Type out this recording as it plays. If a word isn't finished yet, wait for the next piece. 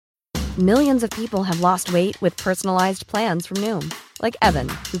Millions of people have lost weight with personalized plans from Noom. Like Evan,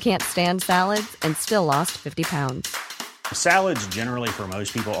 who can't stand salads and still lost 50 pounds. Salads generally for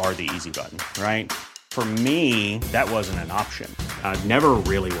most people are the easy button, right? For me, that wasn't an option. I never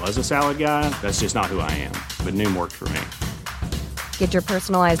really was a salad guy. That's just not who I am. But Noom worked for me. Get your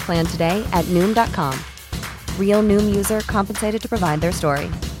personalized plan today at Noom.com. Real Noom user compensated to provide their story.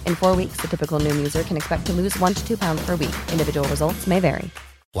 In 4 weeks, the typical Noom user can expect to lose 1 to 2 pounds per week. Individual results may vary.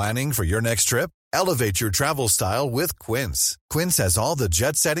 Planning for your next trip? Elevate your travel style with Quince. Quince has all the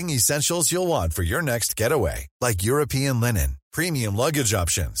jet-setting essentials you'll want for your next getaway, like European linen, premium luggage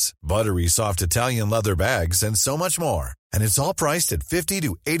options, buttery soft Italian leather bags, and so much more. And it's all priced at 50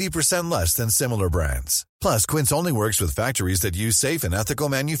 to 80% less than similar brands. Plus, Quince only works with factories that use safe and ethical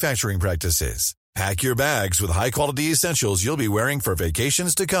manufacturing practices. Pack your bags with high-quality essentials you'll be wearing for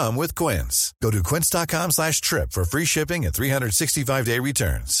vacations to come with Quince. Go to quince.com/trip for free shipping and 365-day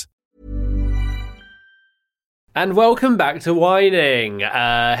returns. And welcome back to Whining.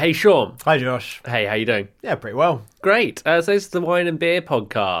 Hey, Sean. Hi, Josh. Hey, how you doing? Yeah, pretty well. Great. So this is the Wine and Beer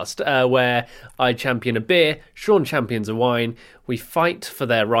podcast, where I champion a beer, Sean champions a wine. We fight for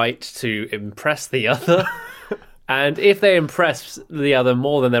their right to impress the other. And if they impress the other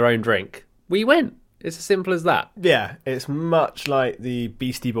more than their own drink, we win. It's as simple as that. Yeah, it's much like the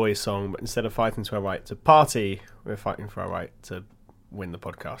Beastie Boys song, but instead of fighting for our right to party, we're fighting for our right to win the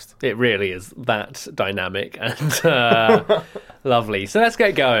podcast. It really is that dynamic and lovely. So let's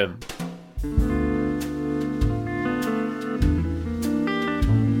get going.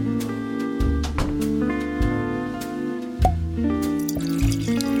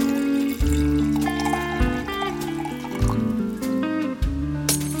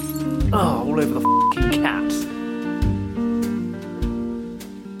 Oh, all over the fucking cat.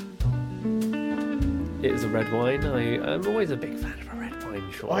 It is a red wine. I'm always a big fan of a red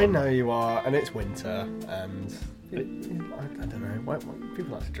wine, Sean. I know you are, and it's winter, and I don't know, why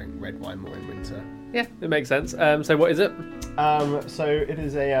people like to drink red wine more in winter. Yeah, it makes sense. So what is it? So it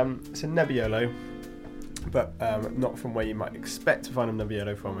is it's a Nebbiolo, but not from where you might expect to find a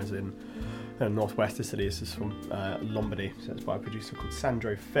Nebbiolo from, as in northwest Italy. This is from Lombardy, so it's by a producer called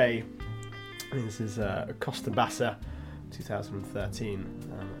Sandro Fei. And this is Costa Bassa, 2013,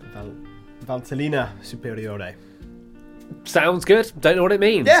 Valtellina Superiore. Sounds good. Don't know what it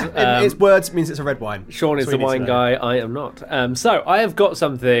means. Yeah, its words means it's a red wine. Sean is the wine guy. I am not. So I have got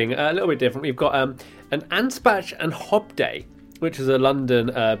something a little bit different. We've got an Anspach and Hop Day, which is a London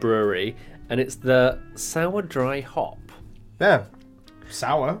brewery, and it's the sour dry hop. Yeah,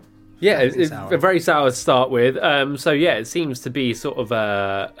 sour. Yeah, it's a very sour to start with. So yeah, it seems to be sort of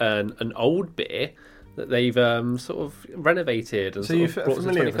an old beer that they've sort of renovated. And so you're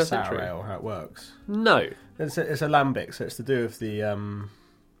familiar with a sour ale, how it works? No. It's a lambic, so it's to do with the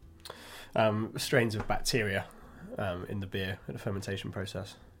strains of bacteria in the beer in the fermentation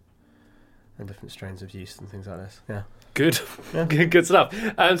process, and different strains of yeast and things like this. Yeah. Good. Yeah. Good stuff.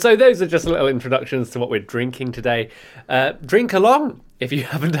 So those are just little introductions to what we're drinking today. Drink along if you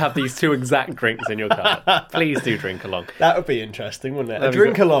happen to have these two exact drinks in your car. Please do drink along. That would be interesting, wouldn't it? A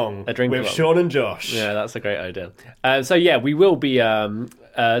drink along with Sean and Josh. Yeah, that's a great idea. So yeah, we will be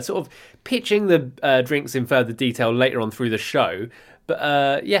sort of pitching the drinks in further detail later on through the show.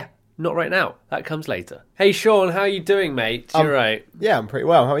 But yeah, not right now. That comes later. Hey, Sean, how are you doing, mate? You're right. Yeah, I'm pretty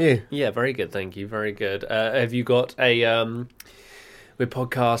well. How are you? Yeah, very good, thank you. Very good. Have you got a... we're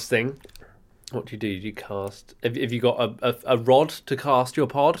podcasting. What do? Do you cast... Have you got a rod to cast your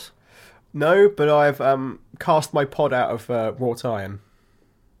pod? No, but I've cast my pod out of wrought iron.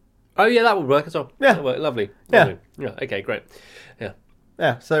 Oh, yeah, that would work as well. Yeah. That would work. Lovely. Yeah. Okay, great. Yeah.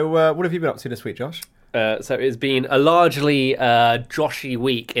 Yeah, so what have you been up to this week, Josh? So it's been a largely Joshy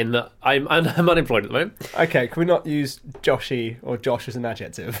week in that I'm unemployed at the moment. Okay, can we not use Joshy or Josh as an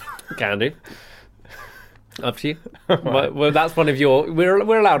adjective? Can do. Up to you. Well, that's one of your...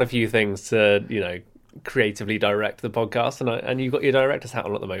 We're allowed a few things to, creatively direct the podcast, and you've got your director's hat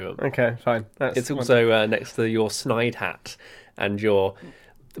on at the moment. Okay, fine. It's also next to your snide hat and your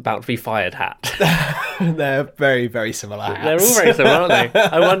about to be fired hat. They're very, very similar hats. They're all very similar, aren't they?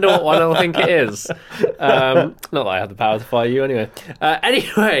 I wonder what one I'll think it is. Not that I have the power to fire you anyway.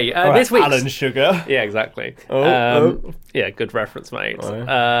 This week... Alan Sugar. Yeah, exactly. Yeah, good reference, mate.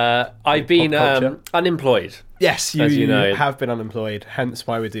 I've been unemployed. Yes, you have been unemployed, hence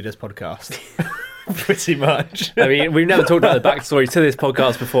why we do this podcast. Pretty much. I mean, we've never talked about the backstory to this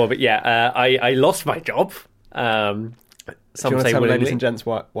podcast before, but yeah, I lost my job. Some do you want to tell ladies and gents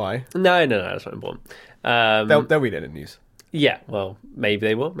why? No, that's not important. They'll read it in the news. Yeah, well, maybe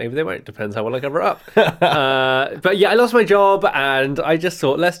they will, maybe they won't. Depends how well I cover it up. But yeah, I lost my job and I just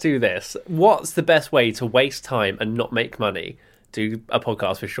thought, let's do this. What's the best way to waste time and not make money? Do a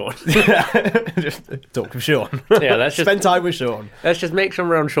podcast with Sean. Just talk with Sean. Yeah, let's just spend time with Sean. Let's just make sure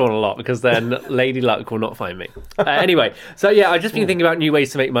I'm around Sean a lot, because then Lady Luck will not find me. Anyway, so yeah, I've just been thinking about new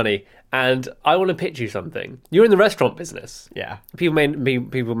ways to make money, and I want to pitch you something. You're in the restaurant business. Yeah.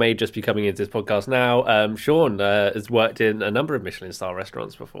 People may just be coming into this podcast now. Sean has worked in a number of Michelin-star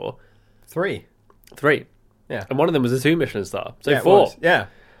restaurants before. 3. 3. Yeah. And one of them was a 2 Michelin-star. So Yeah, it 4. was. Yeah.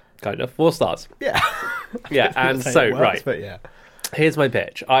 Kind of. 4 stars. Yeah. Yeah, and so, It works, right. But yeah. Here's my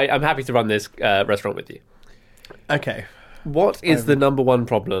pitch. I'm happy to run this restaurant with you. Okay. What is the number one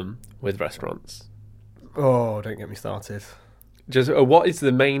problem with restaurants? Oh, don't get me started. Just what is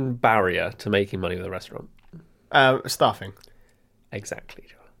the main barrier to making money with a restaurant? Staffing. Exactly,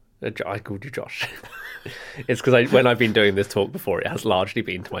 John. I called you Josh. It's because when I've been doing this talk before, it has largely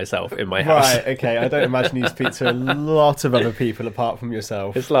been to myself in my house. Right, okay. I don't imagine you speak to a lot of other people apart from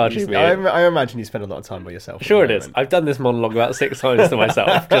yourself. It's largely me. I imagine you spend a lot of time by yourself. Sure it is. I've done this monologue about 6 times to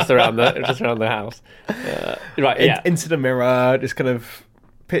myself, just around the house. Right, yeah. Into the mirror, just kind of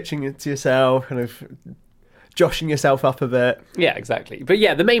pitching it to yourself, kind of joshing yourself up a bit. Yeah, exactly. But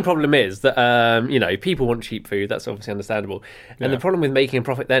yeah, the main problem is that, people want cheap food. That's obviously understandable. And the problem with making a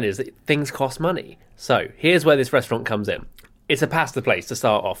profit then is that things cost money. So here's where this restaurant comes in. It's a pasta place to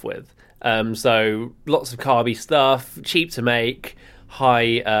start off with. So lots of carby stuff, cheap to make,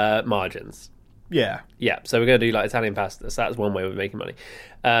 high margins. Yeah. Yeah, so we're going to do like Italian pasta. So that's one way of making money.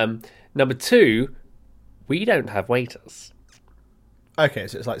 Number 2, we don't have waiters. Okay,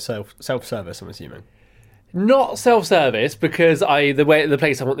 so it's like self-service, I'm assuming. Not self-service, because the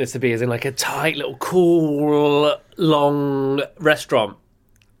place I want this to be is in like a tight little cool long restaurant.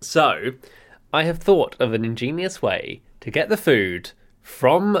 So I have thought of an ingenious way to get the food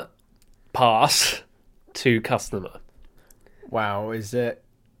from pass to customer. Wow, is it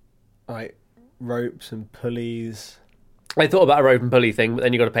like ropes and pulleys? I thought about a rope and pulley thing, but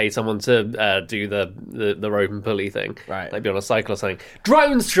then you've got to pay someone to do the rope and pulley thing. Right. Like be on a cycle or something.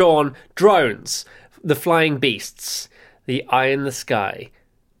 Drones, Sean! Drones! The flying beasts. The eye in the sky.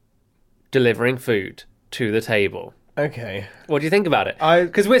 Delivering food to the table. Okay. What do you think about it?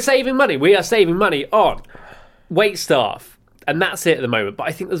 Because we're saving money. We are saving money on wait staff. And that's it at the moment. But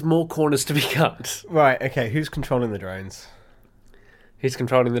I think there's more corners to be cut. Right, okay. Who's controlling the drones? Who's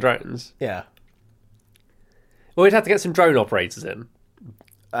controlling the drones? Yeah. Well, we'd have to get some drone operators in.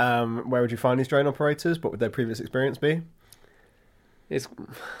 Where would you find these drone operators? What would their previous experience be? It's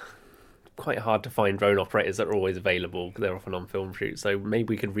quite hard to find drone operators that are always available, because they're often on film shoots. So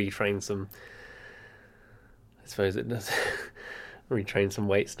maybe we could retrain some. I suppose it does. Retrain some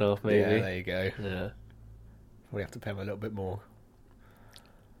wait staff, maybe. Yeah, there you go. Yeah. We have to pay them a little bit more.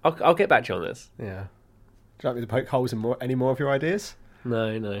 I'll get back to you on this. Yeah. Do you like me to poke holes in any more of your ideas? No.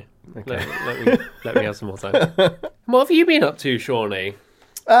 Okay. Let me have some more time. What have you been up to, Shawnee?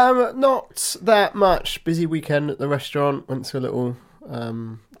 Not that much. Busy weekend at the restaurant. Went to a little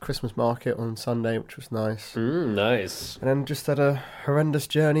Christmas market on Sunday, which was nice. Nice. And then just had a horrendous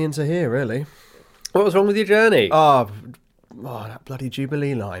journey into here, really. What was wrong with your journey? Oh, that bloody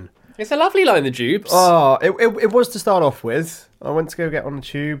Jubilee line. It's a lovely line, the Jubes. Oh, it was to start off with. I went to go get on the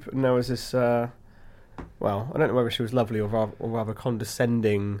tube, and there was this, well, I don't know whether she was lovely or rather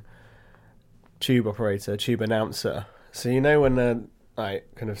condescending tube operator, tube announcer. So you know when they're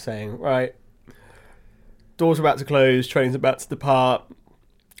like kind of saying, right, doors are about to close, train's about to depart,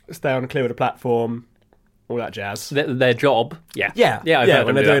 stay on and clear of the platform, all that jazz. Their job. Yeah. Yeah, I've heard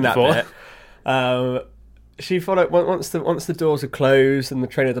when them they're do doing that before. bit. She followed once the doors had closed and the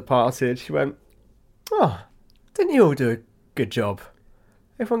train had departed. She went, "Oh, didn't you all do a good job?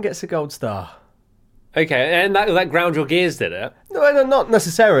 Everyone gets a gold star." Okay, and that ground your gears, did it? No, not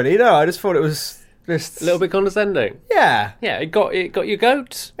necessarily. No, I just thought it was just A little bit condescending. Yeah, Yeah, it got your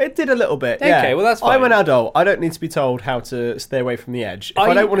goat. it did a little bit. Yeah. Okay, well, that's I'm fine. an adult. I don't need to be told how to stay away from the edge. If Are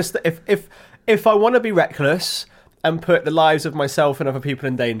I don't you- want to, if I want to be reckless and put the lives of myself and other people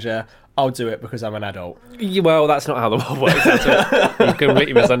in danger, I'll do it because I'm an adult. Well, that's not how the world works. That's it. You've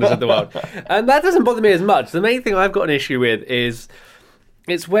completely misunderstood the world. And that doesn't bother me as much. The main thing I've got an issue with is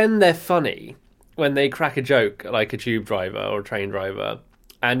it's when they're funny, when they crack a joke like a tube driver or a train driver,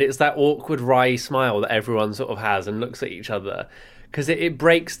 and it's that awkward wry smile that everyone sort of has and looks at each other, because it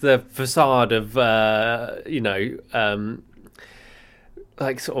breaks the facade of,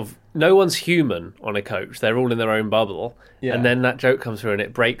 like sort of no one's human on a coach. They're all in their own bubble. Yeah. And then that joke comes through and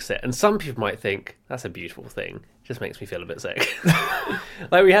it breaks it. And some people might think, that's a beautiful thing. It just makes me feel a bit sick.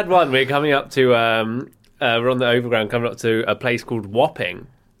 Like we had one, we were coming up to We're on the overground coming up to a place called Wapping.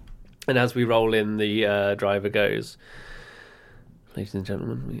 And as we roll in, the driver goes, "Ladies and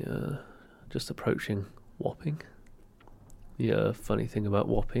gentlemen, we are just approaching Wapping. The funny thing about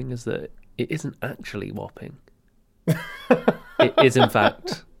Wapping is that it isn't actually Wapping. It is, in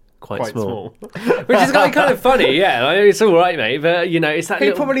fact, quite small." Which is kind of funny, yeah. I mean, it's all right, mate, but, it's that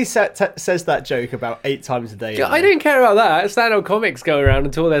He probably says that joke about 8 times a day. I don't care about that. Stand-up comics go around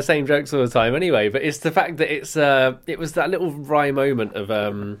and tell their same jokes all the time anyway, but it's the fact that it was that little wry moment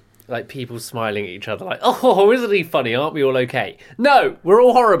of... like people smiling at each other like, "Oh, isn't he funny? Aren't we all okay?" No, we're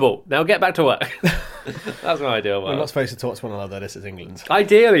all horrible. Now get back to work. That's my idea. We're not supposed to talk to one another. This is England.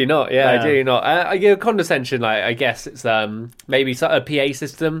 Ideally not. Yeah, ideally not. Condescension, like, I guess it's maybe a PA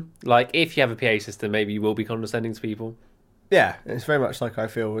system. Like, if you have a PA system, maybe you will be condescending to people. Yeah, it's very much like I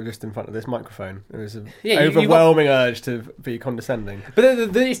feel just in front of this microphone. There is an you overwhelming urge to be condescending. But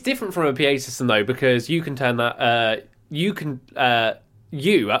it's different from a PA system, though, because you can turn that...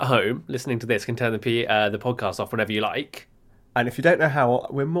 you at home listening to this can turn the podcast off whenever you like. And if you don't know how,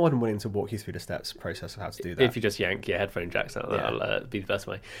 we're more than willing to walk you through the steps process of how to do that. If you just yank your headphone jacks out, that'll be the best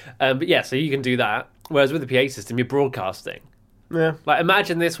way. But yeah, so you can do that. Whereas with the PA system, you're broadcasting. Yeah. Like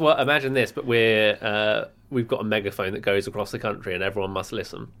imagine this, but we've got a megaphone that goes across the country and everyone must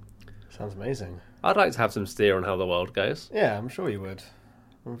listen. Sounds amazing. I'd like to have some steer on how the world goes. Yeah, I'm sure you would.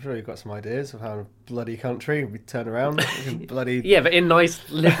 I'm sure you've got some ideas of how a bloody country we turn around. Bloody yeah, but in nice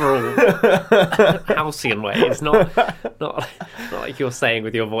liberal halcyon ways, not like you're saying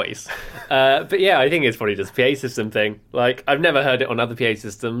with your voice. But yeah, I think it's probably just a PA system thing. Like I've never heard it on other PA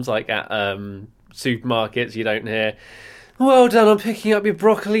systems, like at supermarkets. You don't hear, "Well done on picking up your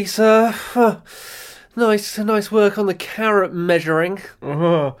broccoli, sir. Nice work on the carrot measuring."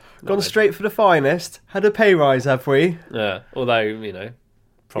 Gone straight for the finest. Had a pay rise, have we? Yeah, although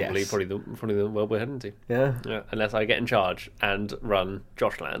Probably the world we're heading to. Yeah. Unless I get in charge and run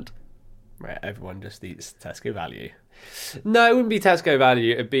Joshland. Right, everyone just eats Tesco value. No, it wouldn't be Tesco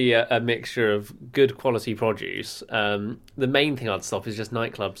value. It'd be a mixture of good quality produce. The main thing I'd stop is just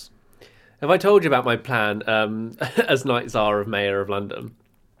nightclubs. Have I told you about my plan as Night Tsar of Mayor of London?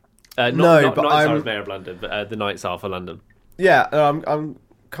 Not Night Tsar of Mayor of London, but the Night Tsar for London. Yeah, I'm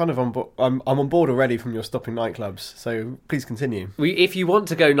kind of on board. I'm on board already from your stopping nightclubs, so please continue. If you want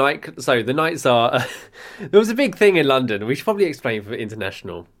to go so the Night Tsar, there was a big thing in London. We should probably explain for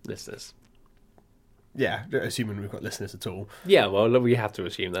international listeners. Yeah, assuming we've got listeners at all. Yeah, well, we have to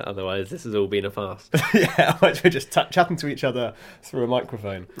assume that, otherwise this has all been a farce. Yeah, we're just chatting to each other through a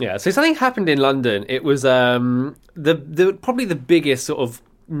microphone. Yeah, so something happened in London. It was probably the biggest sort of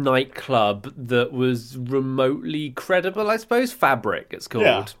nightclub that was remotely credible, I suppose. Fabric, it's called.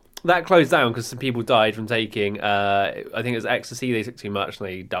 Yeah. That closed down because some people died from taking, I think it was ecstasy. They took too much and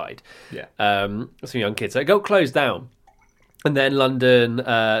they died. Yeah. Some young kids. So it got closed down. And then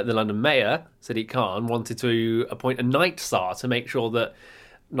the London mayor, Sadiq Khan, wanted to appoint a night tsar to make sure that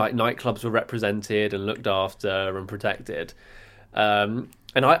nightclubs were represented and looked after and protected. And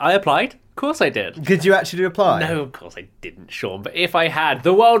I applied. Of course I did. Did you actually apply? No, of course I didn't, Sean. But if I had,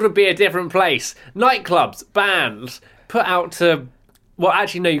 the world would be a different place. Nightclubs, bans, put out to... Well,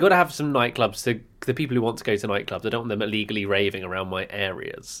 actually, no, you've got to have some nightclubs to the people who want to go to nightclubs. I don't want them illegally raving around my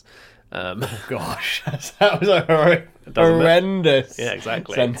areas. Gosh, that was a horrendous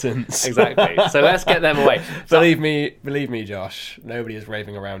sentence. Exactly. So let's get them away. Believe me, Josh, nobody is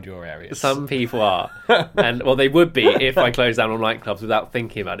raving around your areas. Some people are. And, well, they would be if I closed down all nightclubs without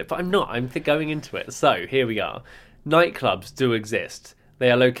thinking about it. But I'm not. I'm going into it. So here we are. Nightclubs do exist.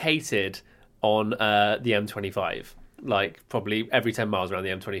 They are located on the M25. Like, probably every 10 miles around the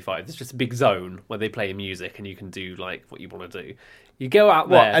M25. There's just a big zone where they play music and you can do, like, what you want to do. You go out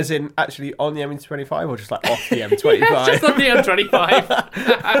there... What, as in actually on the M25 or just, like, off the M25? Just on the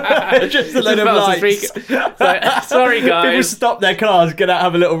M25. Just a load of lights. Sorry, guys. People stop their cars, get out,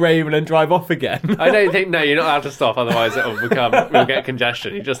 have a little rave and then drive off again. I don't think... No, you're not allowed to stop, otherwise we'll get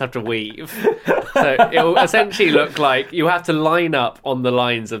congestion. You just have to weave. So it'll essentially look like you have to line up on the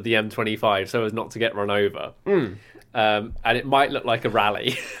lines of the M25 so as not to get run over. And it might look like a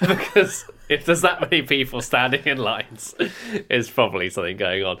rally because if there's that many people standing in lines, there's probably something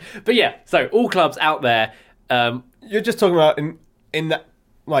going on. But yeah, so all clubs out there. You're just talking about in that,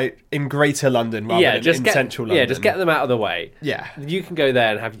 like, in Greater London rather than in Central London. Yeah, just get them out of the way. Yeah, you can go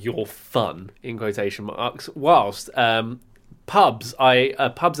there and have your fun in quotation marks. Whilst pubs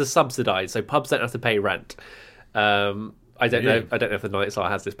are subsidised, so pubs don't have to pay rent. I don't know if the Night Tsar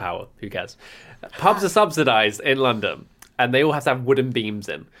has this power. Who cares? Pubs are subsidised in London, and they all have to have wooden beams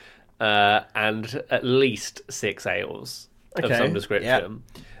in, and at least 6 ales of some description.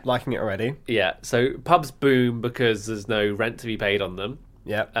 Liking it already. Yeah, so pubs boom because there's no rent to be paid on them.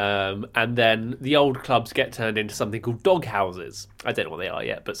 Yeah. And then the old clubs get turned into something called dog houses. I don't know what they are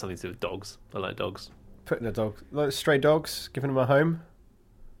yet, but something to do with dogs. I like dogs. Putting a dog, like stray dogs, giving them a home.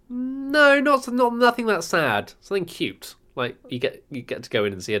 No, not nothing that sad. Something cute. Like you get to go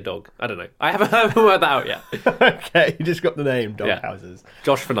in and see a dog. I don't know. I haven't worked that out yet. Okay, you just got the name dog houses.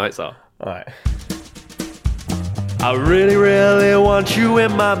 Josh for Nights are. All right. I really, really want you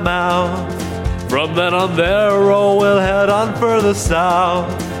in my mouth. From then on there, oh, we'll head on further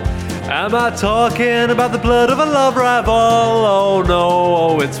south. Am I talking about the blood of a love rival? Oh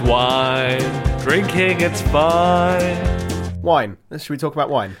no, it's wine. Drinking, it's fine. Wine. Should we talk about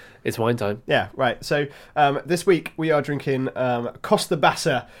wine? It's wine time. Yeah, right. So this week we are drinking Costa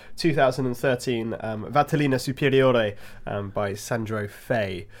Bassa 2013 Valtellina Superiore by Sandro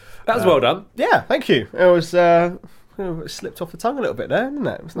Fei. That was well done. Yeah, thank you. It was it slipped off the tongue a little bit there, didn't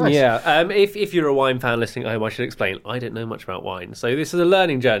it? It was nice. Yeah. If you're a wine fan listening at home, I should explain. I don't know much about wine, so this is a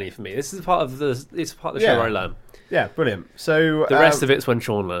learning journey for me. This is part of the show where I learn. Yeah, brilliant. So the rest of it's when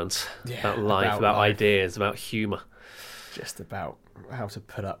Sean learns about life, about about life. ideas, about humour. Just about how to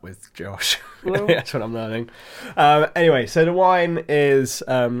put up with Josh. That's what I'm learning. Anyway, so the wine is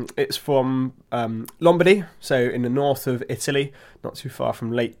it's from Lombardy, so in the north of Italy, not too far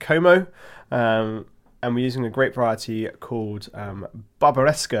from Lake Como, and we're using a grape variety called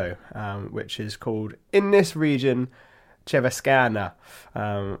Barbaresco, which is called in this region Cervescana,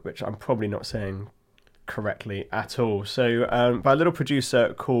 which I'm probably not saying correctly at all. So by a little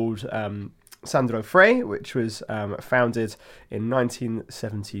producer called Sandro Fei, which was founded in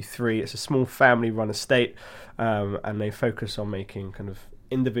 1973. It's a small family-run estate, and they focus on making kind of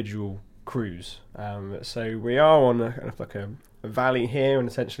individual crus. So we are on a kind of like a valley here, and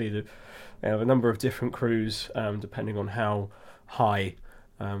essentially they have a number of different crus depending on how high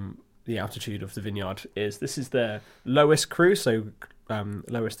the altitude of the vineyard is. This is their lowest cru, so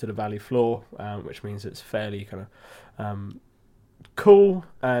lowest to the valley floor, which means it's fairly kind of cool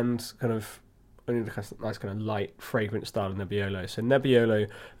and kind of nice kind of light, fragrant style of Nebbiolo. So Nebbiolo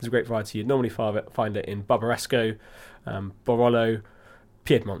is a great variety. You'd normally find it in Barbaresco, Barolo,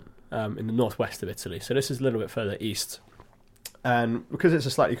 Piedmont, in the northwest of Italy. So this is a little bit further east. And because it's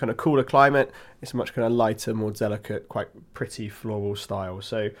a slightly kind of cooler climate, it's a much kind of lighter, more delicate, quite pretty floral style.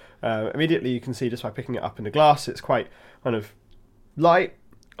 So immediately you can see just by picking it up in the glass, it's quite kind of light.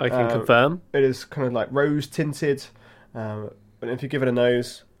 I can confirm. It is kind of like rose tinted. But if you give it a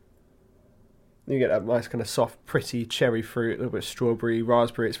nose, you get that nice kind of soft, pretty cherry fruit, a little bit of strawberry,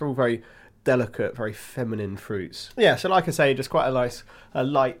 raspberry. It's all very delicate, very feminine fruits. Yeah, so like I say, just quite a nice,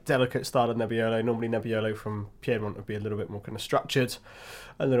 light, delicate style of Nebbiolo. Normally Nebbiolo from Piedmont would be a little bit more kind of structured,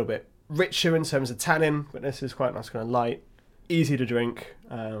 a little bit richer in terms of tannin, but this is quite nice, kind of light, easy to drink.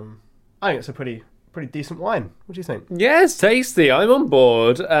 I think it's a pretty decent wine. What do you think? Yes, tasty. I'm on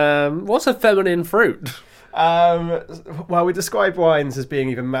board. What's a feminine fruit? Well, we describe wines as being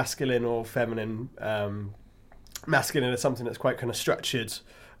either masculine or feminine. Masculine is something that's quite kind of structured,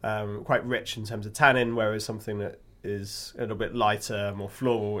 quite rich in terms of tannin, whereas something that is a little bit lighter, more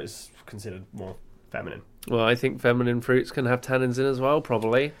floral, is considered more feminine. Well, I think feminine fruits can have tannins in as well,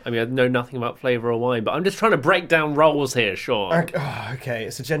 probably. I mean, I know nothing about flavour or wine, but I'm just trying to break down roles here, Sean. Okay,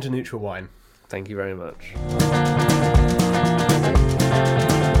 it's a gender-neutral wine. Thank you very much.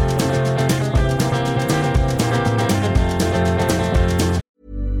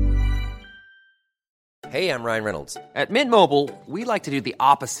 Hey, I'm Ryan Reynolds. At Mint Mobile, we like to do the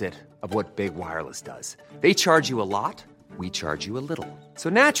opposite of what Big Wireless does. They charge you a lot, we charge you a little. So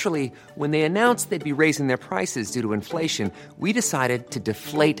naturally, when they announced they'd be raising their prices due to inflation, we decided to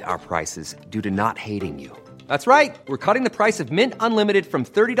deflate our prices due to not hating you. That's right. We're cutting the price of Mint Unlimited from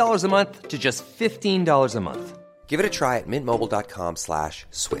 $30 a month to just $15 a month. Give it a try at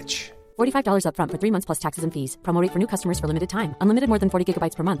mintmobile.com/switch. $45 up front for 3 months plus taxes and fees. Promo rate for new customers for limited time. Unlimited more than 40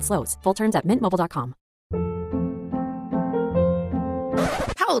 gigabytes per month. Slows full terms at mintmobile.com.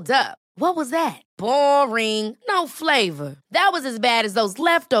 Hold up. What was that? Boring. No flavor. That was as bad as those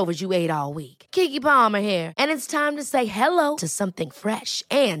leftovers you ate all week. Keke Palmer here. And it's time to say hello to something fresh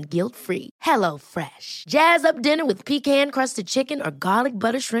and guilt-free. Hello Fresh. Jazz up dinner with pecan-crusted chicken or garlic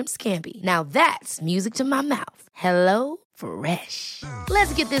butter shrimp scampi. Now that's music to my mouth. Hello Fresh.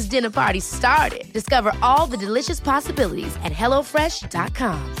 Let's get this dinner party started. Discover all the delicious possibilities at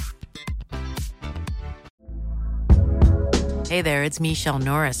HelloFresh.com. Hey there, it's Michelle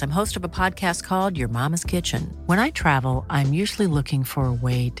Norris. I'm host of a podcast called Your Mama's Kitchen. When I travel, I'm usually looking for a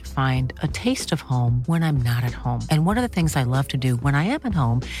way to find a taste of home when I'm not at home. And one of the things I love to do when I am at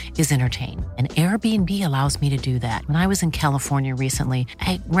home is entertain. And Airbnb allows me to do that. When I was in California recently,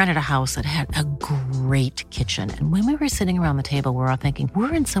 I rented a house that had a great kitchen. And when we were sitting around the table, we're all thinking,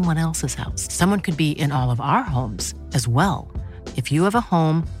 we're in someone else's house. Someone could be in all of our homes as well. If you have a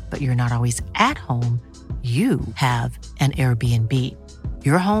home, but you're not always at home, you have an Airbnb.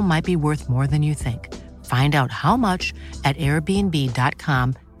 Your home might be worth more than you think. Find out how much at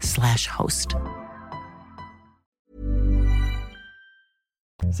airbnb.com/host.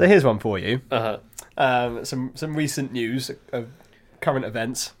 So here's one for you. Uh-huh. Some recent news of current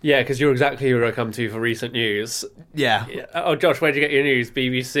events. Yeah, because you're exactly who I come to for recent news. Yeah. Oh, Josh, where'd you get your news?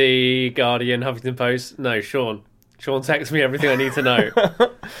 BBC, Guardian, Huffington Post? No, Sean. Sean texts me everything I need to know.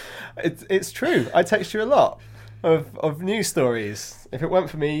 It's true. I text you a lot of news stories. If it weren't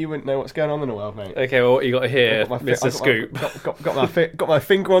for me, you wouldn't know what's going on in the world, mate. Okay, well, what you got here, Mr. Scoop? Got my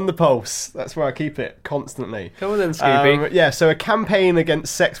finger on the pulse. That's where I keep it constantly. Come on then, Scoopy. So a campaign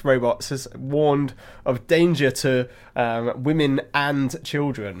against sex robots has warned of danger to women and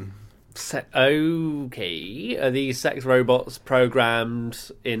children. Okay. Are these sex robots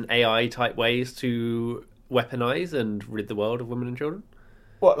programmed in AI-type ways to weaponize and rid the world of women and children?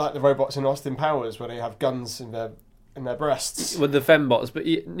 What, like the robots in Austin Powers, where they have guns in their breasts? Well, the fembots, but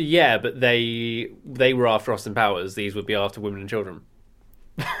yeah, but they were after Austin Powers. These would be after women and children,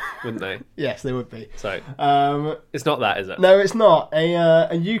 wouldn't they? Yes, they would be. So it's not that, is it? No, it's not. A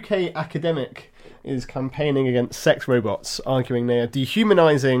UK academic is campaigning against sex robots, arguing they are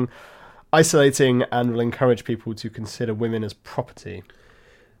dehumanising, isolating, and will encourage people to consider women as property.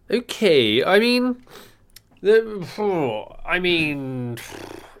 Okay, I mean, It's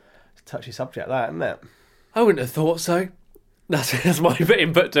a touchy subject, that, isn't it? I wouldn't have thought so. That's my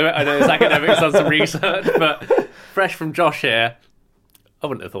input to it. I know it's academics done some research, but fresh from Josh here, I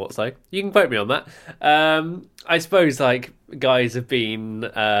wouldn't have thought so. You can quote me on that. I suppose like guys have been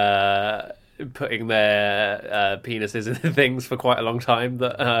putting their penises into things for quite a long time.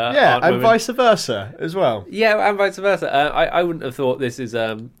 That aren't and women. vice versa as well. Yeah, and vice versa. I wouldn't have thought this is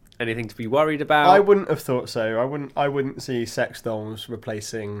anything to be worried about. I wouldn't have thought so. I wouldn't see sex dolls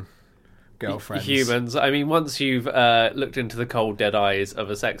replacing girlfriends. Humans. I mean, once you've looked into the cold dead eyes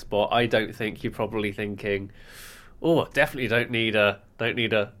of a sex bot, I don't think you're probably thinking, "Oh, definitely don't need a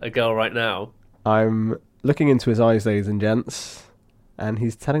girl right now." I'm looking into his eyes, ladies and gents, and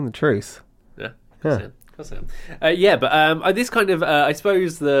he's telling the truth. Yeah, of course I am. Yeah, but this kind of I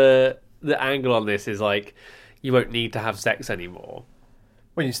suppose the angle on this is like you won't need to have sex anymore.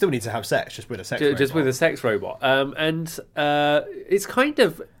 Well, you still need to have sex, just with a sex robot. Just with a sex robot. And it's kind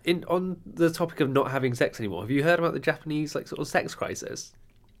of on the topic of not having sex anymore. Have you heard about the Japanese like sort of sex crisis?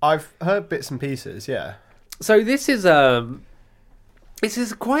 I've heard bits and pieces, yeah. So this is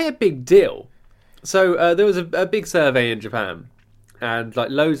quite a big deal. So there was a big survey in Japan, and like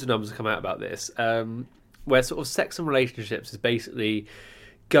loads of numbers have come out about this, where sort of sex and relationships is basically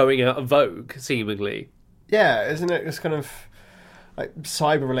going out of vogue, seemingly. Yeah, isn't it? It's kind of like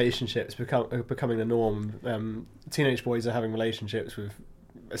cyber relationships becoming the norm. Teenage boys are having relationships with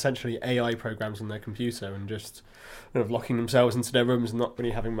essentially AI programs on their computer and just kind of locking themselves into their rooms and not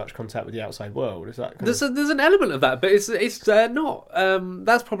really having much contact with the outside world. Is that there's an element of that, but it's not.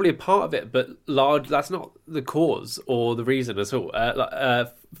 That's probably a part of it, but large. That's not the cause or the reason at all.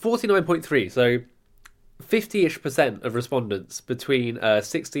 49.3, so 50-ish% of respondents between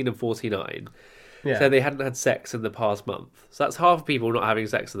 16 and 49. Yeah. So they hadn't had sex in the past month. So that's half of people not having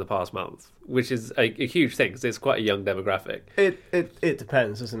sex in the past month, which is a huge thing because it's quite a young demographic. It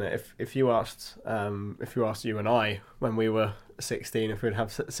depends, doesn't it? If you asked you and I when we were 16 if we'd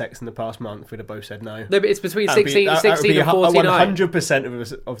have sex in the past month, we'd have both said no. No, but it's between 16 and 49.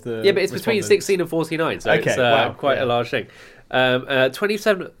 100% of the yeah, but it's between 16 and 49, so okay, it's quite a large thing.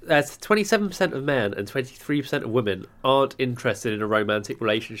 27% of men and 23% of women aren't interested in a romantic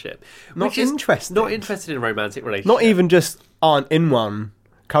relationship. Not interested in a romantic relationship. Not even just aren't in one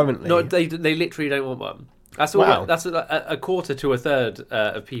currently. No, they literally don't want one. That's all. Wow. That's a quarter to a third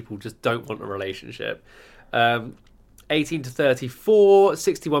of people just don't want a relationship. 18 to 34,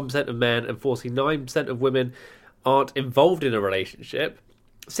 61% of men and 49% of women aren't involved in a relationship.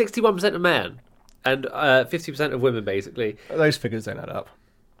 61% of men. And 50% of women, basically. Those figures don't add up.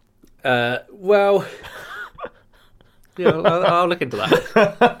 Well, yeah, I'll look into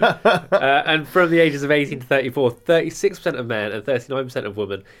that. And from the ages of 18 to 34, 36% of men and 39% of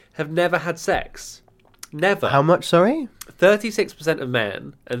women have never had sex. Never. How much, sorry? 36% of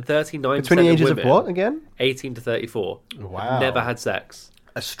men and 39% Between the ages of women. of what, again? 18 to 34. Wow. Never had sex.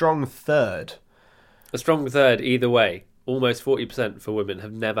 A strong third. A strong third either way. Almost 40% for women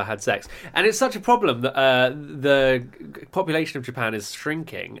have never had sex. And it's such a problem that the population of Japan is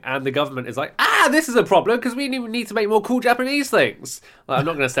shrinking and the government is like, this is a problem because we need to make more cool Japanese things. Well, I'm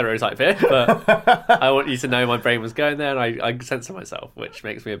not going to stereotype here, but I want you to know my brain was going there and I censor myself, which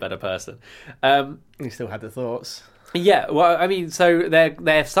makes me a better person. You still had the thoughts. Yeah, well, I mean, so they're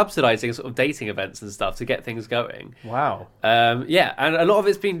subsidising sort of dating events and stuff to get things going. Wow. Yeah, and a lot of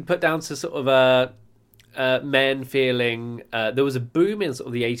it's been put down to sort of... men feeling there was a boom in sort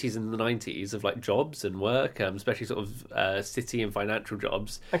of the 80s and the 90s of like jobs and work, especially sort of city and financial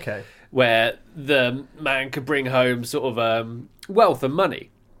jobs. Okay. Where the man could bring home sort of wealth and money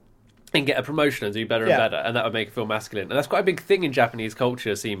and get a promotion and do better and better, and that would make it feel masculine. And that's quite a big thing in Japanese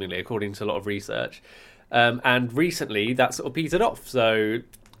culture, seemingly, according to a lot of research. And recently, that sort of petered off. So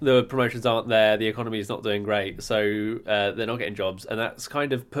the promotions aren't there, the economy is not doing great, so they're not getting jobs, and that's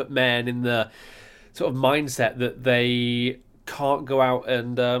kind of put men in the sort of mindset that they can't go out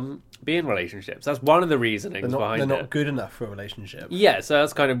and be in relationships. That's one of the reasonings behind it. They're not good enough for a relationship. Yeah, so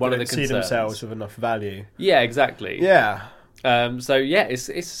that's kind of one of the concerns. See themselves with enough value. Yeah, exactly. Yeah. So yeah,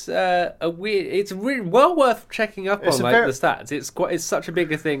 it's a weird. It's really well worth checking up on the stats. It's such a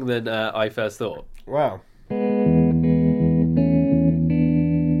bigger thing than I first thought. Wow.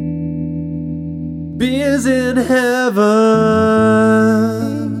 Beers in heaven.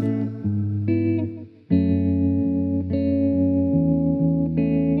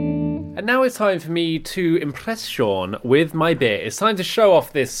 And now it's time for me to impress Sean with my beer. It's time to show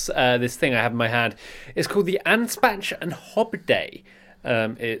off this this thing I have in my hand. It's called the Anspach and Hobday.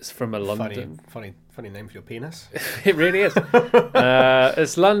 It's from a London. Funny name for your penis. It really is.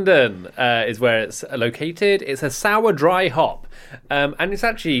 It's London is where it's located. It's a sour dry hop, and it's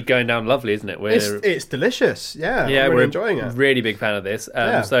actually going down lovely, isn't it? It's delicious. Yeah, I'm really enjoying it. Really big fan of this.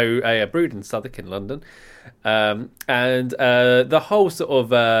 So brewed in Southwark in London. And the whole sort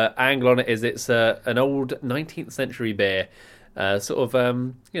of angle on it is it's an old 19th century beer, sort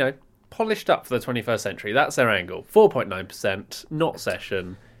of polished up for the 21st century. That's their angle. 4.9%, not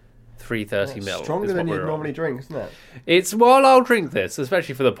session, 330 ml. Stronger than you'd normally drink, isn't it? It's I'll drink this,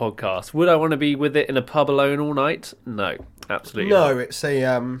 especially for the podcast. Would I want to be with it in a pub alone all night? No, absolutely no. not. It's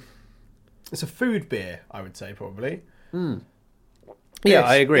a food beer, I would say, probably. Yeah,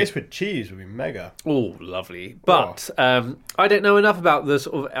 I agree. This with cheese would be mega. Oh, lovely. But I don't know enough about the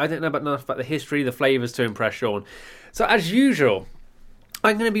enough about the history, the flavours to impress Sean. So as usual,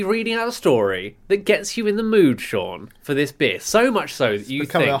 I'm going to be reading out a story that gets you in the mood, Sean, for this beer. So much so that you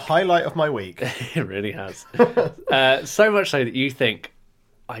become a highlight of my week. It really has. So much so that you think,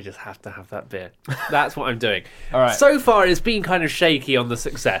 I just have to have that beer. That's what I'm doing. All right. So far, it's been kind of shaky on the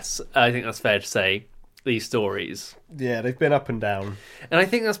success. I think that's fair to say. These stories. Yeah, they've been up and down. And I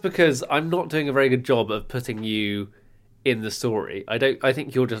think that's because I'm not doing a very good job of putting you in the story. I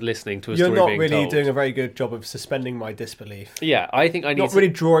think you're just listening to a story being told. You're not really doing a very good job of suspending my disbelief. Yeah, I think I need not really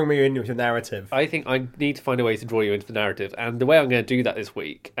drawing me into the narrative. I think I need to find a way to draw you into the narrative. And the way I'm going to do that this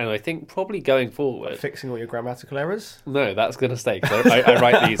week, and I think probably going forward... Fixing all your grammatical errors? No, that's going to stay. I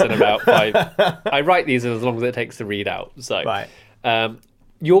write these in about 5... I write these as long as it takes to read out. So, right.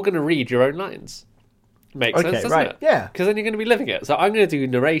 You're going to read your own lines. Makes sense, doesn't it? Yeah. Because then you're going to be living it. So I'm going to do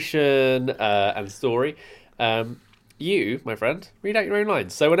narration and story. You, my friend, read out your own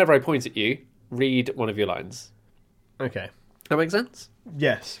lines. So whenever I point at you, read one of your lines. Okay. That makes sense?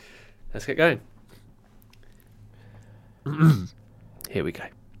 Yes. Let's get going. Here we go.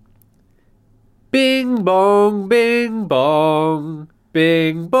 Bing bong, bing bong.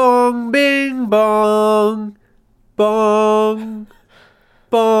 Bing bong, bing bong. Bong.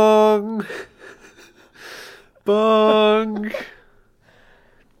 Bong. Bong.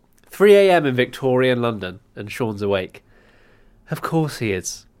 3 a.m. in Victorian London, and Sean's awake. Of course he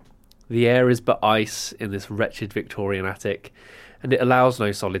is. The air is but ice in this wretched Victorian attic, and it allows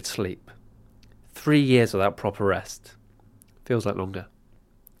no solid sleep. 3 years without proper rest. Feels like longer.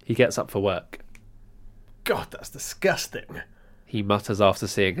 He gets up for work. God, that's disgusting. He mutters after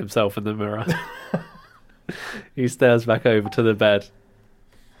seeing himself in the mirror. He stares back over to the bed.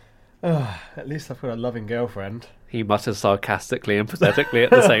 Oh, at least I've got a loving girlfriend. He mutters sarcastically and pathetically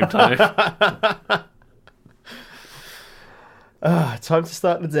at the same time. Time to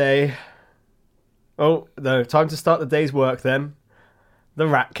start the day. Oh, no, time to start the day's work then. The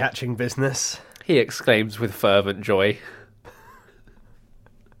rat-catching business. He exclaims with fervent joy.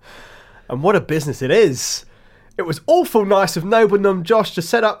 And what a business it is. It was awful nice of Noblenum Josh to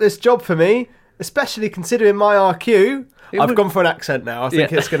set up this job for me. especially considering my RQ. I've gone for an accent now. I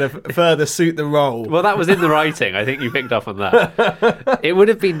think it's going to further suit the role. Well, that was in the writing. I think you picked up on that. It would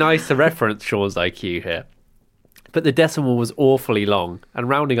have been nice to reference Sean's IQ here. But the decimal was awfully long, and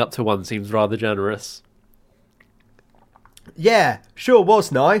rounding up to 1 seems rather generous. Yeah, sure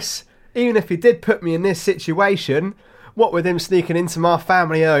was nice. Even if he did put me in this situation, what with him sneaking into my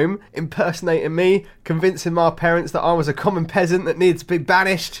family home, impersonating me, convincing my parents that I was a common peasant that needed to be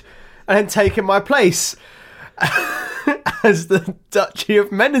banished, and then taking my place as the Duchy of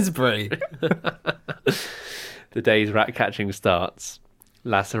Menasbury. The day's rat catching starts.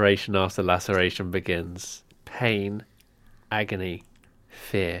 Laceration after laceration begins. Pain, agony,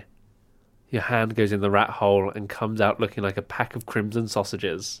 fear. Your hand goes in the rat hole and comes out looking like a pack of crimson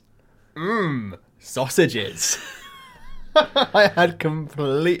sausages. Sausages. I had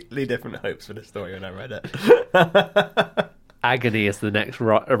completely different hopes for the story when I read it. Agony as the next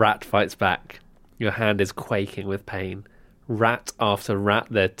rat fights back. Your hand is quaking with pain. Rat after rat,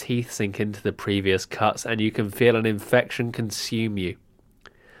 their teeth sink into the previous cuts, and you can feel an infection consume you.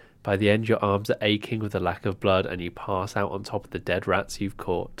 By the end, your arms are aching with the lack of blood, and you pass out on top of the dead rats you've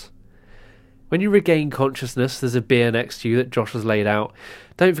caught. When you regain consciousness, there's a beer next to you that Josh has laid out.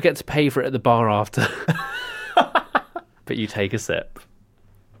 Don't forget to pay for it at the bar after. But you take a sip.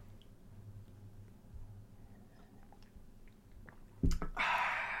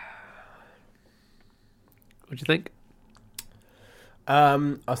 What do you think?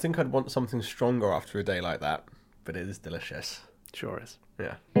 I think I'd want something stronger after a day like that, but it is delicious. Sure is.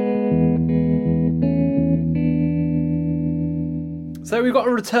 Yeah. So we've got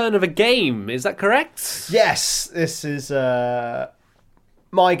a return of a game, is that correct? Yes, this is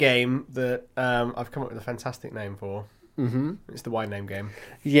my game that I've come up with a fantastic name for. Mm-hmm. It's the Wine Name Game.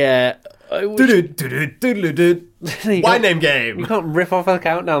 Yeah. Wine Name Game. You can't rip off a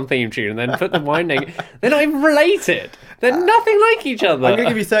countdown theme tune and then put the wine name. They're not even related. They're nothing like each other. I'm going to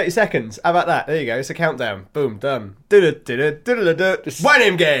give you 30 seconds. How about that? There you go. It's a countdown. Boom, done. Wine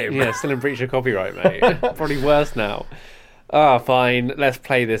Name Game. Yeah, still in breach of copyright, mate. Probably worse now. Ah, fine. Let's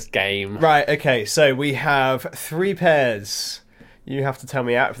play this game. Right, okay. So we have 3 pairs. You have to tell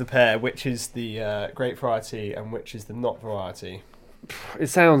me out of the pair which is the grape variety and which is the not variety. It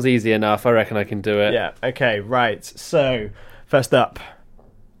sounds easy enough. I reckon I can do it. Yeah, okay, right. So, first up.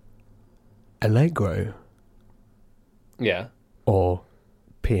 Allegro. Yeah. Or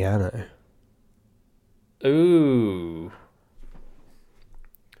piano. Ooh.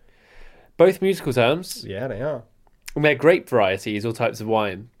 Both musical terms. Yeah, they are. And they're grape varieties, all types of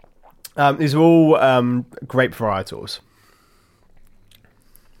wine. These are all grape varietals.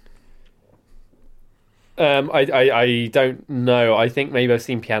 I don't know. I think maybe I've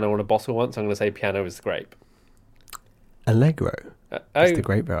seen piano on a bottle once. I'm going to say piano is the grape. Allegro is the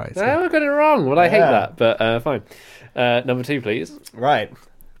grape variety. I got it wrong. Well, I hate that, but fine. Number 2, please. Right.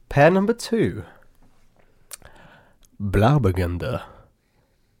 Pair number 2. Blauburgunder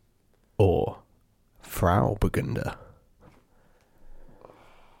or Frauburgunder.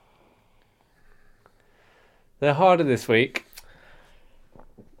 They're harder this week.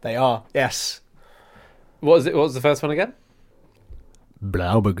 They are, yes. What was it? What was the first one again?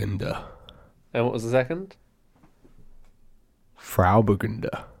 Blauburgunder. And what was the second?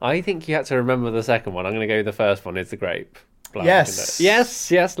 Frauburgunder. I think you had to remember the second one. I'm going to go with the first one. Is the grape. Yes.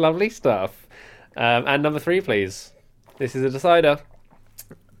 Yes. Lovely stuff. And number 3, please. This is a decider.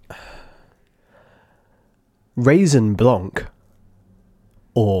 Raisin Blanc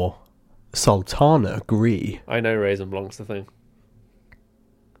or Sultana Gris. I know Raisin Blanc's the thing.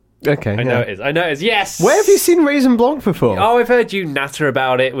 Okay, I know it is. Yes! Where have you seen Raisin Blanc before? Oh, I've heard you natter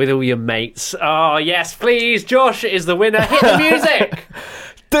about it with all your mates. Oh, yes, please. Josh is the winner. Hit the music!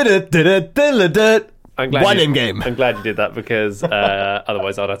 Wine Name Game. I'm glad you did that because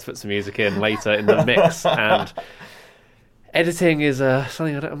otherwise I'd have to put some music in later in the mix. And editing is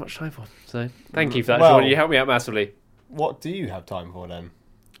something I don't have much time for. So thank you for that, Sean. You helped me out massively. What do you have time for then?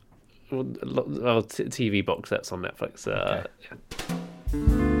 Well, TV box sets on Netflix. Okay.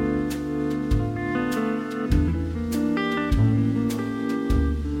 Yeah.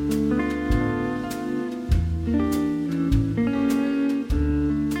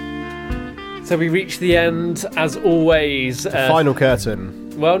 So we reach the end, as always. The final curtain.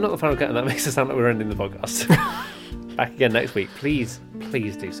 Well, not the final curtain. That makes it sound like we're ending the podcast. Back again next week. Please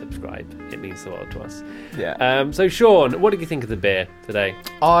do subscribe. It means the world to us. Yeah. So, Sean, what did you think of the beer today?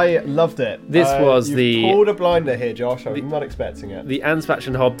 I loved it. This was you pulled a blinder here, Josh. I was not expecting it. The Ansbach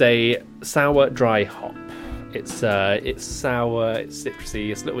Hobday Sour Dry Hop. It's sour, it's citrusy,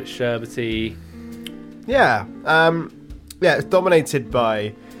 it's a little bit sherbety. Yeah. It's dominated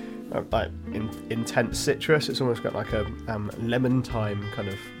by intense citrus. It's almost got like a lemon thyme kind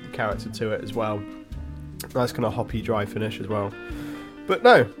of character to it as well. Nice kind of hoppy dry finish as well. But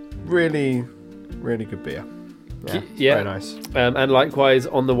no, really, really good beer. Yeah, very nice. And likewise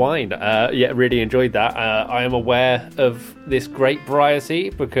on the wine. Really enjoyed that. I am aware of this grape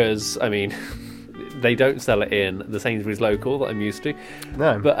variety because, I mean, they don't sell it in the Sainsbury's local that I'm used to.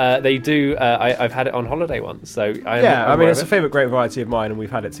 No. But they do. I've had it on holiday once. So I mean, it's a favourite grape variety of mine, and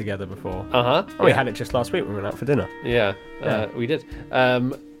we've had it together before. We had it just last week when we went out for dinner. We did.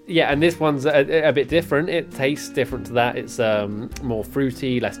 And this one's a bit different. It tastes different to that. It's more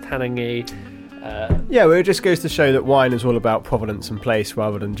fruity, less tanningy. Well, it just goes to show that wine is all about provenance and place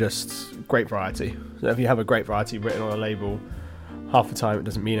rather than just grape variety. So if you have a grape variety written on a label, half the time it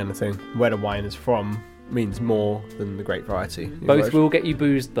doesn't mean anything. Where the wine is from means more than the grape variety. Both will get you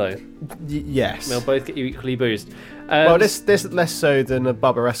boozed, though. Yes. They'll both get you equally boozed. Well, this less so than a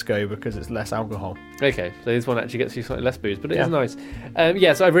Barbaresco because it's less alcohol. Okay, so this one actually gets you slightly less booze, but it is nice.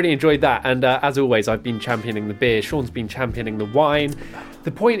 So I've really enjoyed that, and as always, I've been championing the beer. Sean's been championing the wine.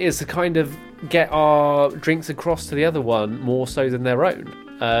 The point is to kind of get our drinks across to the other one more so than their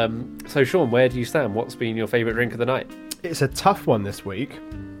own. So Sean, where do you stand? What's been your favourite drink of the night? It's a tough one this week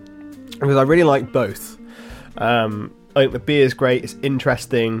because I really like both. I think the beer is great. It's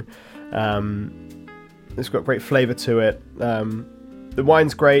interesting. It's got great flavour to it. The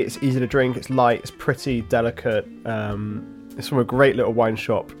wine's great. It's easy to drink. It's light. It's pretty delicate. It's from a great little wine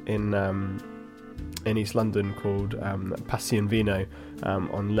shop in East London called Passion Vino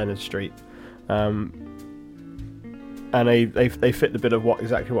on Leonard Street. And they fit the bit of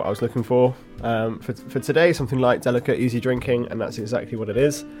exactly what I was looking for today. Something light, delicate, easy drinking, and that's exactly what it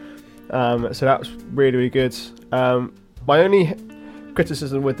is. So that was really, really good. My only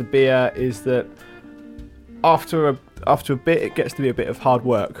criticism with the beer is that after a bit, it gets to be a bit of hard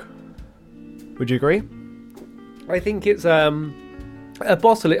work. Would you agree? I think it's a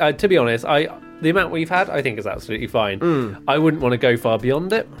bottle. To be honest, the amount we've had, I think is absolutely fine. I wouldn't want to go far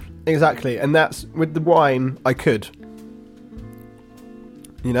beyond it. Exactly, and that's with the wine. I could,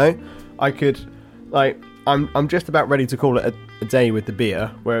 I could, I'm just about ready to call it a day with the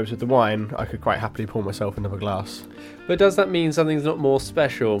beer. Whereas with the wine, I could quite happily pour myself another glass. But does that mean something's not more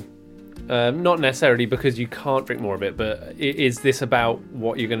special? Not necessarily because you can't drink more of it, but is this about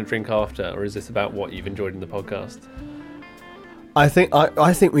what you're going to drink after, or is this about what you've enjoyed in the podcast? I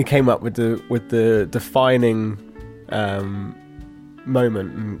think we came up with the defining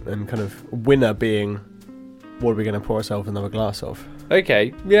moment and kind of winner being, what are we going to pour ourselves another glass of?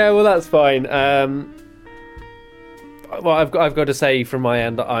 Okay, yeah, well that's fine. Well, I've got to say from my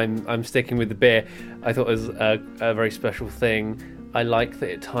end that I'm sticking with the beer. I thought it was a very special thing. I like that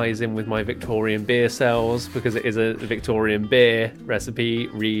it ties in with my Victorian beer cells because it is a Victorian beer recipe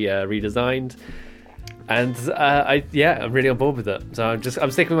redesigned, and I'm really on board with it. So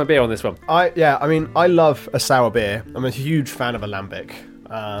I'm sticking with my beer on this one. I love a sour beer. I'm a huge fan of a lambic.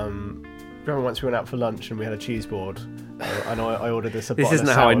 Remember once we went out for lunch and we had a cheese board, and I ordered this. This isn't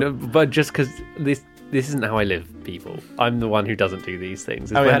how I know, but just because this isn't how I live, people. I'm the one who doesn't do these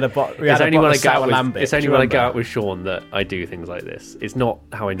things. It's only when I go out with Sean that I do things like this. It's not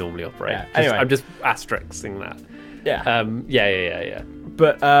how I normally operate. Yeah. Anyway. I'm just asterisking that. Yeah. Yeah.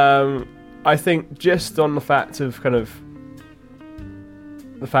 But I think just on the fact that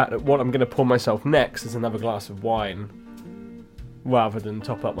what I'm going to pour myself next is another glass of wine rather than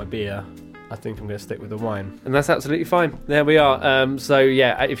top up my beer, I think I'm going to stick with the wine. And that's absolutely fine. There we are.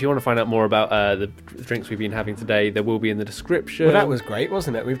 If you want to find out more about the drinks we've been having today, there will be in the description. Well, that was great,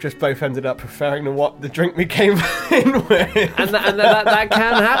 wasn't it? We've just both ended up preferring the drink we came in with. And that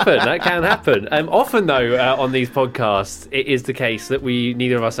can happen. That can happen. Often, though, on these podcasts, it is the case that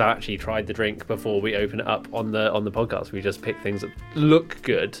neither of us have actually tried the drink before we open it up on the podcast. We just pick things that look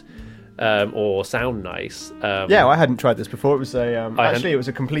good. Or sound nice. I hadn't tried this before. It was it was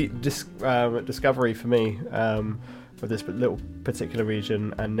a complete discovery for me of this little particular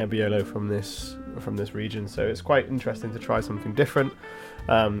region and Nebbiolo from this region. So it's quite interesting to try something different.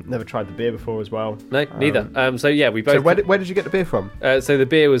 Never tried the beer before as well. No, neither. We both. So where did you get the beer from? So the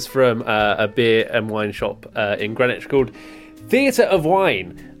beer was from a beer and wine shop in Greenwich called Theatre of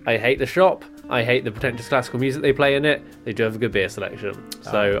Wine. I hate the shop. I hate the pretentious classical music they play in it. They do have a good beer selection,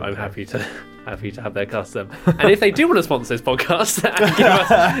 so I'm happy to Happy to have their custom. And if they do want to sponsor this podcast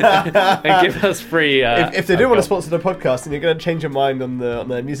and give us free... if they do want to sponsor the podcast, then you're going to change your mind on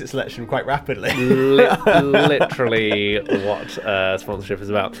the music selection quite rapidly. Literally what sponsorship is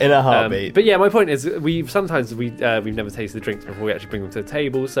about. In a heartbeat. But yeah, my point is we've never tasted the drinks before we actually bring them to the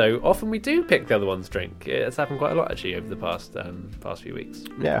table, so often we do pick the other one's drink. It's happened quite a lot actually over the past few weeks.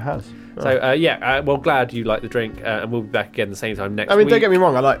 Yeah, it has. So well, glad you like the drink, and we'll be back again the same time next week. Don't get me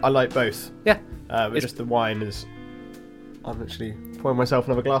wrong, I like both. Yeah. But just the wine is... I'm actually pouring myself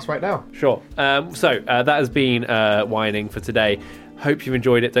another glass right now. Sure. That has been Whining for today. Hope you've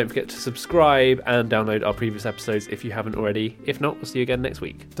enjoyed it. Don't forget to subscribe and download our previous episodes if you haven't already. If not, we'll see you again next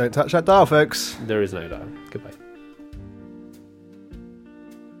week. Don't touch that dial, folks. There is no dial. Goodbye.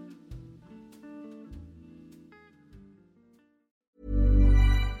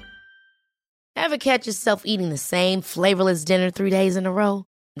 Ever catch yourself eating the same flavorless dinner 3 days in a row?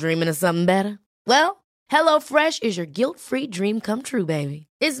 Dreaming of something better? Well, HelloFresh is your guilt-free dream come true, baby.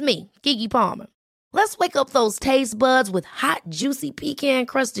 It's me, Keke Palmer. Let's wake up those taste buds with hot, juicy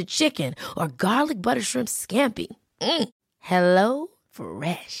pecan-crusted chicken or garlic butter shrimp scampi. Hello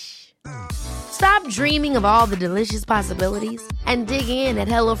Fresh. Stop dreaming of all the delicious possibilities and dig in at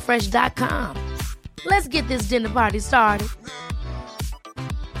HelloFresh.com. Let's get this dinner party started.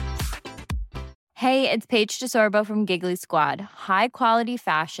 Hey, it's Paige DeSorbo from Giggly Squad. High quality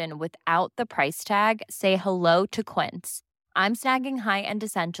fashion without the price tag. Say hello to Quince. I'm snagging high-end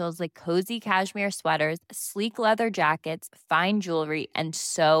essentials like cozy cashmere sweaters, sleek leather jackets, fine jewelry, and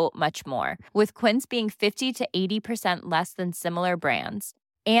so much more. With Quince being 50 to 80% less than similar brands.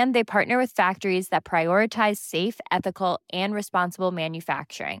 And they partner with factories that prioritize safe, ethical, and responsible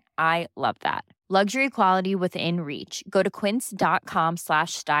manufacturing. I love that. Luxury quality within reach. Go to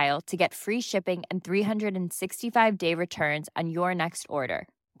quince.com/style to get free shipping and 365-day returns on your next order.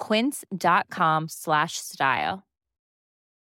 Quince.com/style.